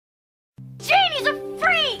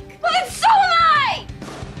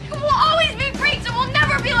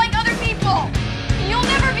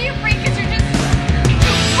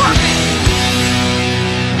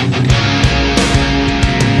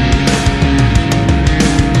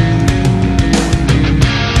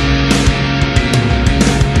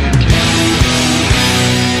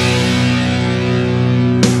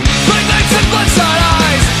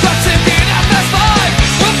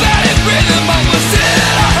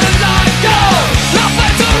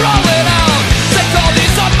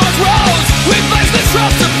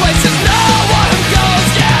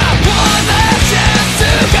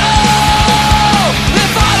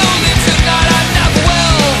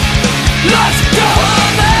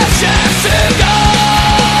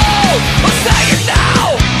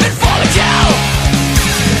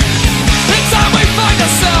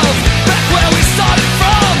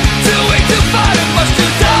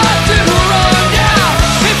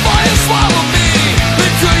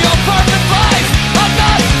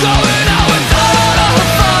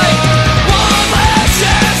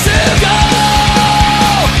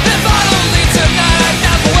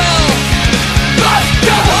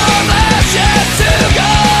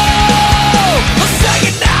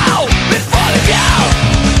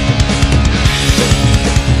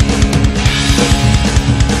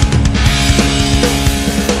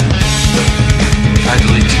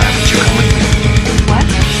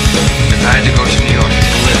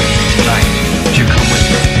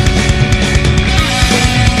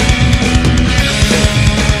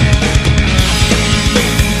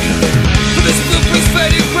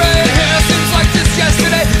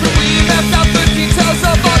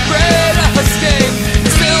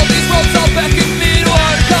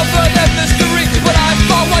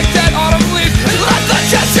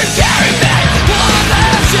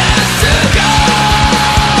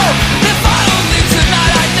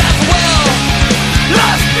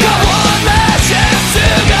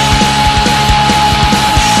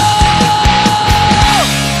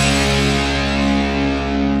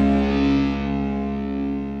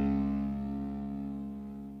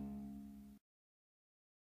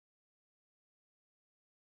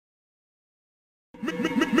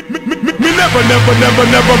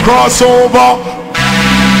never cross over.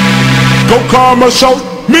 Go commercial.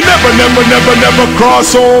 Me never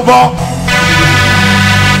cross over.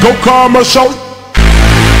 Go commercial.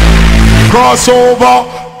 Cross over.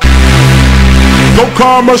 Go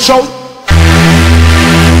commercial.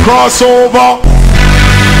 Cross over.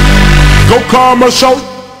 Go commercial.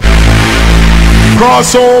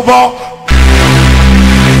 Cross over.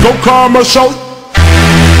 Go commercial.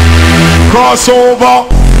 Cross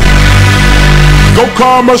over. Go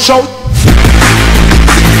commercial.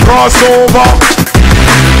 Cross over.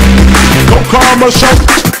 Go commercial.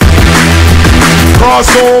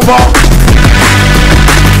 Cross over.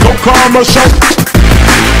 Go commercial.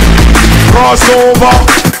 Cross over.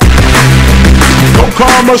 Go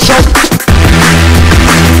commercial.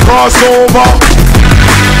 Cross over.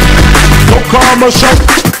 Go commercial.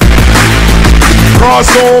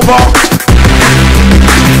 Cross over.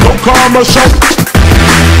 Go commercial. Cross over. Go commercial.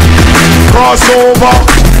 Cross over.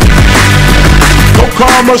 Go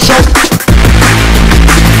commercial.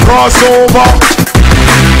 Cross over.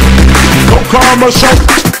 Go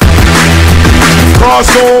commercial.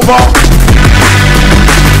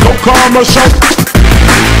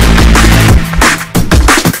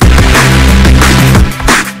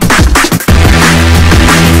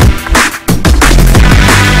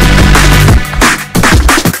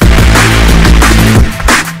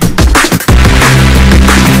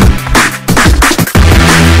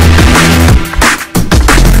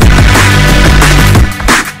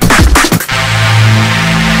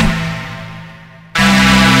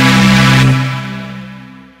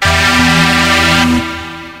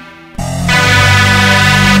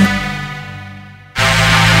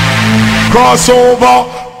 Cross over.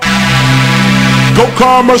 Go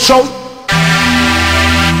commercial.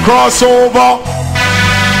 Cross over.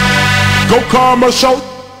 Go commercial.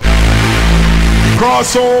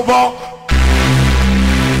 Cross over.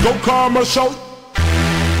 Go commercial.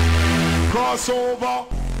 Cross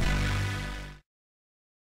over.